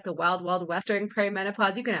sort of like the wild, wild west during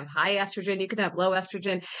perimenopause. You can have high estrogen, you can have low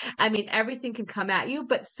estrogen. I mean, everything can come at you,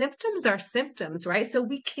 but symptoms are symptoms, right? So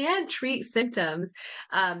we can treat symptoms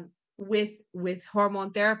with hormone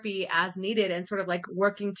therapy as needed and sort of like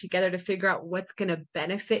working together to figure out what's going to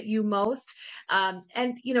benefit you most. And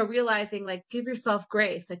realizing like give yourself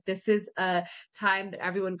grace. Like this is a time that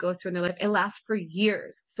everyone goes through in their life. It lasts for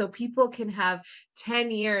years. So people can have 10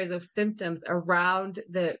 years of symptoms around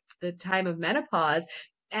the time of menopause.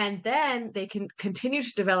 And then they can continue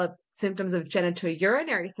to develop symptoms of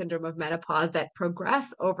genitourinary syndrome of menopause that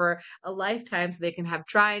progress over a lifetime. So they can have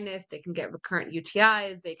dryness, they can get recurrent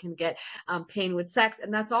UTIs, they can get pain with sex.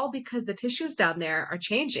 And that's all because the tissues down there are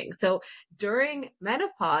changing. So during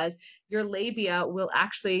menopause, your labia will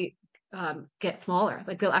actually get smaller,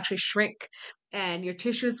 like they'll actually shrink and your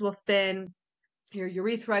tissues will thin. Your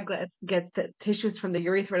urethra gets the tissues from the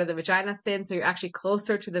urethra to the vagina thin. So you're actually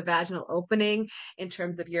closer to the vaginal opening in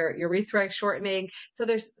terms of your urethra shortening. So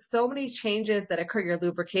there's so many changes that occur. Your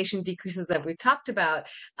lubrication decreases that we talked about.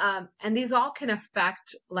 And these all can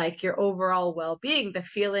affect like your overall well-being, the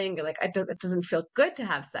feeling like it doesn't feel good to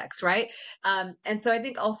have sex, right? And so I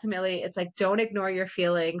think ultimately it's like, don't ignore your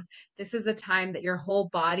feelings. This is a time that your whole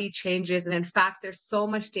body changes. And in fact, there's so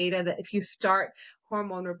much data that if you start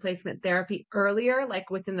hormone replacement therapy earlier, like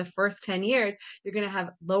within the first 10 years, you're going to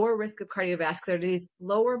have lower risk of cardiovascular disease,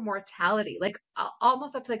 lower mortality, like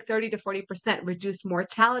almost up to like 30 to 40% reduced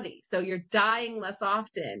mortality. So you're dying less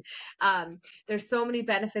often. There's so many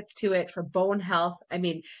benefits to it for bone health. I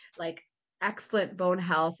mean, like excellent bone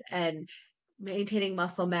health and maintaining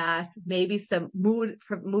muscle mass, maybe some mood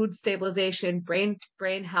stabilization, brain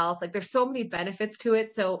health. Like there's so many benefits to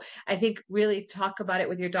it. So I think really talk about it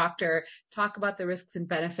with your doctor, talk about the risks and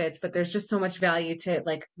benefits, but there's just so much value to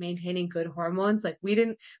like maintaining good hormones. Like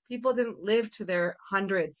people didn't live to their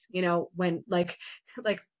hundreds, when like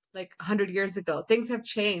 100 years ago. Things have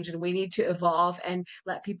changed and we need to evolve and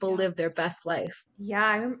let people live their best life.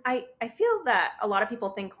 Yeah, I feel that a lot of people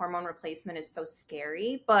think hormone replacement is so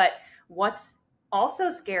scary, but what's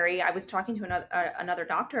also scary, I was talking to another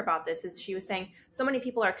doctor about this, is she was saying so many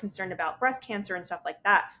people are concerned about breast cancer and stuff like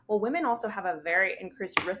that. Well, women also have a very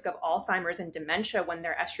increased risk of Alzheimer's and dementia when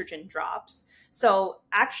their estrogen drops. So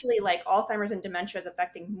actually, like Alzheimer's and dementia is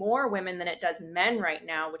affecting more women than it does men right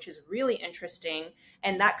now, which is really interesting.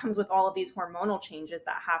 And that comes with all of these hormonal changes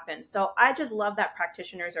that happen. So I just love that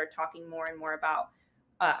practitioners are talking more and more about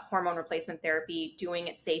hormone replacement therapy, doing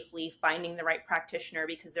it safely, finding the right practitioner,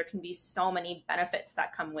 because there can be so many benefits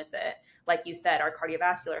that come with it. Like you said, our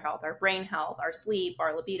cardiovascular health, our brain health, our sleep,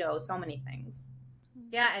 our libido, so many things.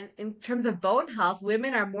 Yeah, and in terms of bone health,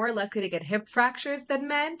 women are more likely to get hip fractures than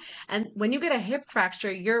men. And when you get a hip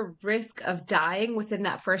fracture, your risk of dying within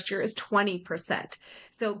that first year is 20%.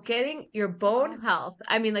 So getting your bone health,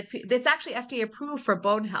 I mean, like it's actually FDA approved for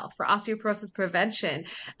bone health, for osteoporosis prevention.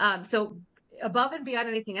 So above and beyond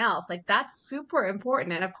anything else, like that's super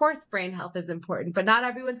important. And of course, brain health is important, but not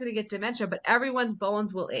everyone's going to get dementia, but everyone's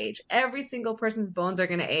bones will age. Every single person's bones are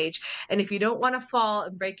going to age. And if you don't want to fall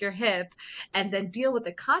and break your hip and then deal with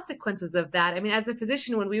the consequences of that, I mean, as a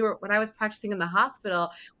physician, when I was practicing in the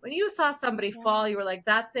hospital, when you saw somebody fall, you were like,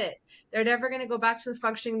 that's it. They're never going to go back to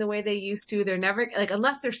functioning the way they used to. They're never like,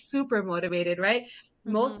 unless they're super motivated, right?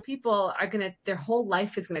 Most people are their whole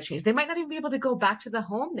life is going to change. They might not even be able to go back to the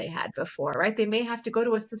home they had before, right? They may have to go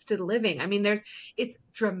to assisted living. I mean, it's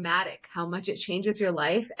dramatic how much it changes your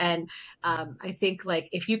life. And I think like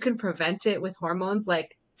if you can prevent it with hormones,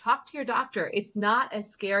 like talk to your doctor. It's not as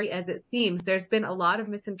scary as it seems. There's been a lot of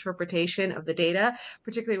misinterpretation of the data,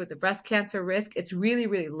 particularly with the breast cancer risk. It's really,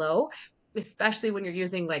 really low, especially when you're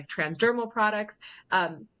using like transdermal products.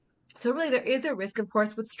 So really there is a risk, of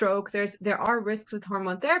course, with stroke. There are risks with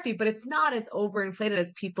hormone therapy, but it's not as overinflated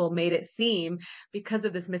as people made it seem because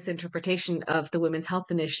of this misinterpretation of the Women's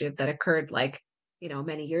Health Initiative that occurred like,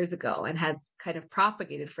 many years ago and has kind of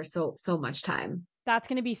propagated for so much time. That's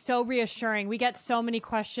going to be so reassuring. We get so many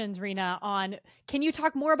questions, Rena, on can you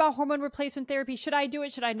talk more about hormone replacement therapy? Should I do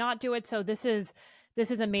it? Should I not do it? So this is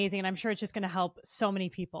amazing. And I'm sure it's just going to help so many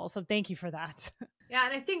people. So thank you for that. Yeah,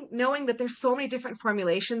 and I think knowing that there's so many different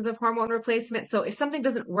formulations of hormone replacement, so if something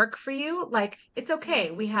doesn't work for you, like it's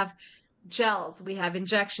okay. We have gels, we have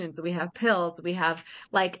injections, we have pills, we have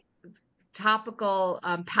like topical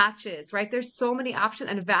patches, right? There's so many options,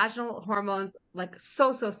 and vaginal hormones, like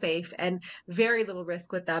so safe and very little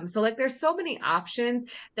risk with them. So like there's so many options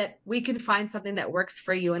that we can find something that works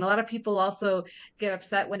for you. And a lot of people also get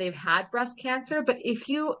upset when they've had breast cancer, but if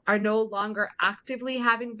you are no longer actively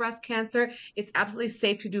having breast cancer, it's absolutely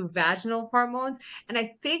safe to do vaginal hormones. And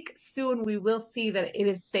I think soon we will see that it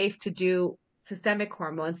is safe to do systemic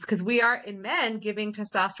hormones, because we are in men giving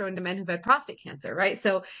testosterone to men who've had prostate cancer, right?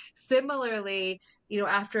 So similarly,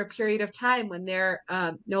 after a period of time when they're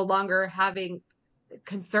no longer having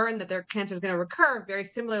concern that their cancer is going to recur, very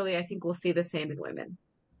similarly, I think we'll see the same in women.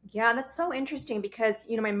 Yeah, that's so interesting because,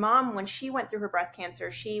 my mom, when she went through her breast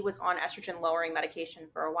cancer, she was on estrogen lowering medication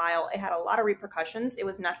for a while. It had a lot of repercussions. It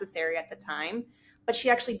was necessary at the time, but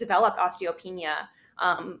she actually developed osteopenia,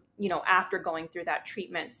 after going through that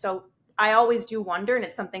treatment. So I always do wonder, and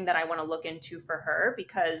it's something that I want to look into for her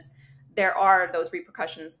because there are those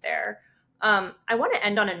repercussions there. I want to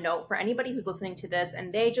end on a note for anybody who's listening to this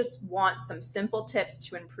and they just want some simple tips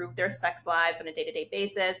to improve their sex lives on a day-to-day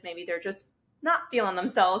basis. Maybe they're just not feeling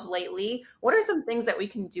themselves lately. What are some things that we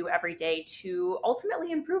can do every day to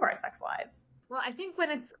ultimately improve our sex lives? Well, I think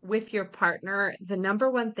when it's with your partner, the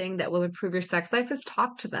number one thing that will improve your sex life is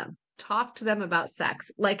talk to them. Talk to them about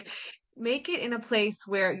sex. Like, make it in a place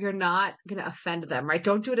where you're not going to offend them, right?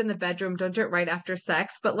 Don't do it in the bedroom. Don't do it right after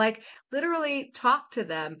sex, but like literally talk to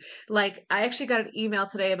them. Like, I actually got an email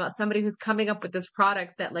today about somebody who's coming up with this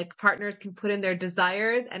product that like partners can put in their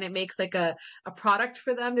desires and it makes like a product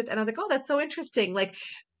for them. And I was like, oh, that's so interesting. Like,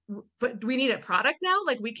 but do we need a product now?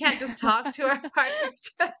 Like, we can't just talk to our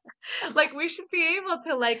partners. Like, we should be able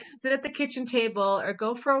to like sit at the kitchen table or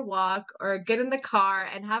go for a walk or get in the car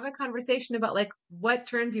and have a conversation about like what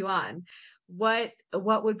turns you on, what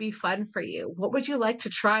would be fun for you, what would you like to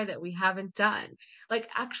try that we haven't done. Like,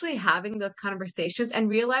 actually having those conversations and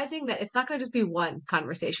realizing that it's not going to just be one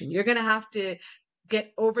conversation. You're going to have to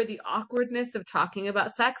get over the awkwardness of talking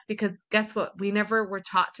about sex, because guess what? We never were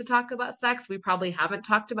taught to talk about sex. We probably haven't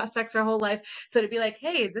talked about sex our whole life. So to be like,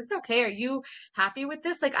 hey, is this okay? Are you happy with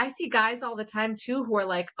this? Like, I see guys all the time too who are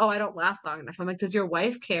like, oh, I don't last long enough. I'm like, does your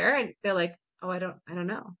wife care? And they're like, oh, I don't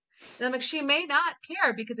know. And I'm like, she may not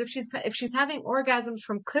care, because if she's having orgasms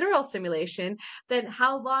from clitoral stimulation, then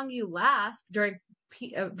how long you last during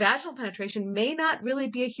vaginal penetration may not really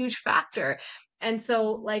be a huge factor. And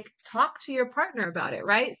so, like, talk to your partner about it,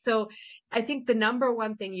 right? So I think the number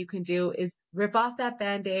one thing you can do is rip off that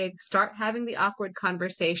Band-Aid, start having the awkward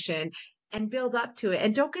conversation and build up to it.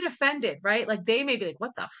 And don't get offended, right? Like, they may be like,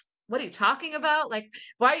 what are you talking about? Like,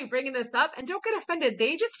 why are you bringing this up? And don't get offended.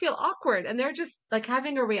 They just feel awkward and they're just like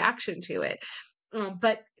having a reaction to it.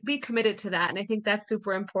 But be committed to that. And I think that's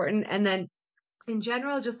super important. And then in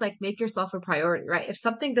general, just like make yourself a priority, right? If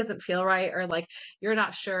something doesn't feel right or like you're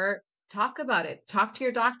not sure, talk about it. Talk to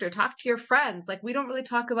your doctor, talk to your friends. Like, we don't really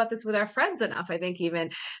talk about this with our friends enough, I think, even.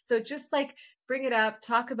 So just like bring it up,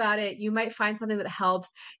 talk about it. You might find something that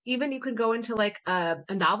helps. Even you can go into like a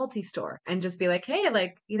novelty store and just be like, hey,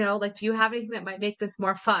 like, like, do you have anything that might make this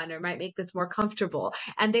more fun or might make this more comfortable?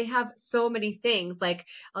 And they have so many things. Like,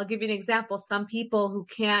 I'll give you an example. Some people who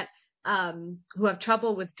have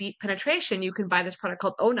trouble with deep penetration, you can buy this product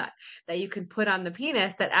called O-Nut that you can put on the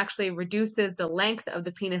penis that actually reduces the length of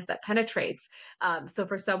the penis that penetrates. So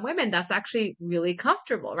for some women, that's actually really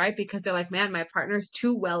comfortable, right? Because they're like, man, my partner's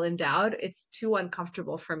too well endowed. It's too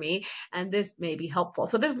uncomfortable for me. And this may be helpful.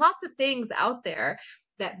 So there's lots of things out there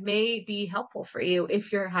that may be helpful for you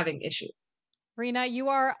if you're having issues. Rena, you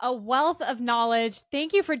are a wealth of knowledge.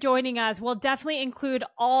 Thank you for joining us. We'll definitely include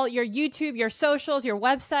all your YouTube, your socials, your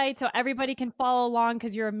website, so everybody can follow along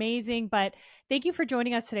because you're amazing. But thank you for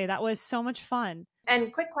joining us today. That was so much fun.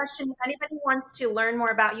 And quick question, if anybody wants to learn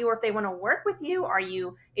more about you or if they want to work with you,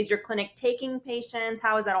 is your clinic taking patients?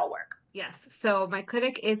 How does that all work? Yes. So my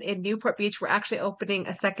clinic is in Newport Beach. We're actually opening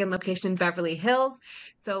a second location in Beverly Hills.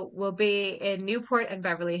 So we'll be in Newport and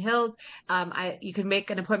Beverly Hills. You can make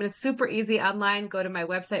an appointment. It's super easy online. Go to my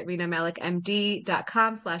website,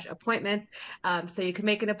 renamalikmd.com/appointments. So you can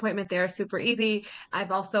make an appointment there. Super easy.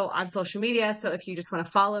 I'm also on social media. So if you just want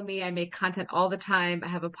to follow me, I make content all the time. I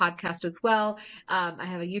have a podcast as well. I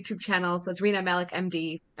have a YouTube channel. So it's Rena Malik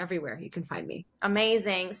MD everywhere. You can find me.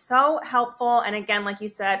 Amazing. So helpful. And again, like you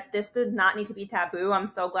said, this did not need to be taboo. I'm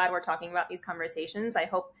so glad we're talking about these conversations. I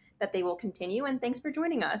hope that they will continue. And thanks for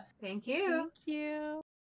joining us. Thank you. Thank you.